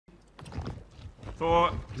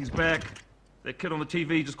Thor, he's back. That kid on the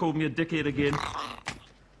TV just called me a dickhead again.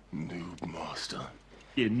 Noobmaster.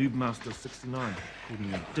 Yeah, Noobmaster 69 called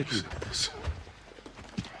me a dickhead.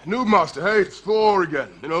 Noobmaster, hey, it's Thor again.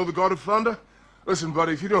 You know, the god of thunder? Listen,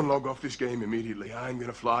 buddy, if you don't log off this game immediately, I'm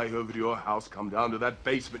gonna fly over to your house, come down to that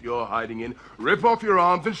basement you're hiding in, rip off your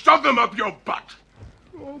arms, and shove them up your butt!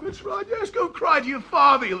 Oh, that's right, yes, go cry to your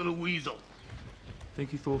father, you little weasel.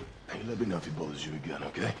 Thank you, Thor. Hey, let me know if he bothers you again,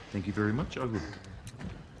 okay? Thank you very much, I will.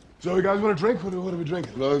 So, you guys want a drink? What are we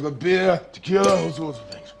drinking? Like a beer, tequila, all sorts of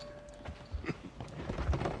things.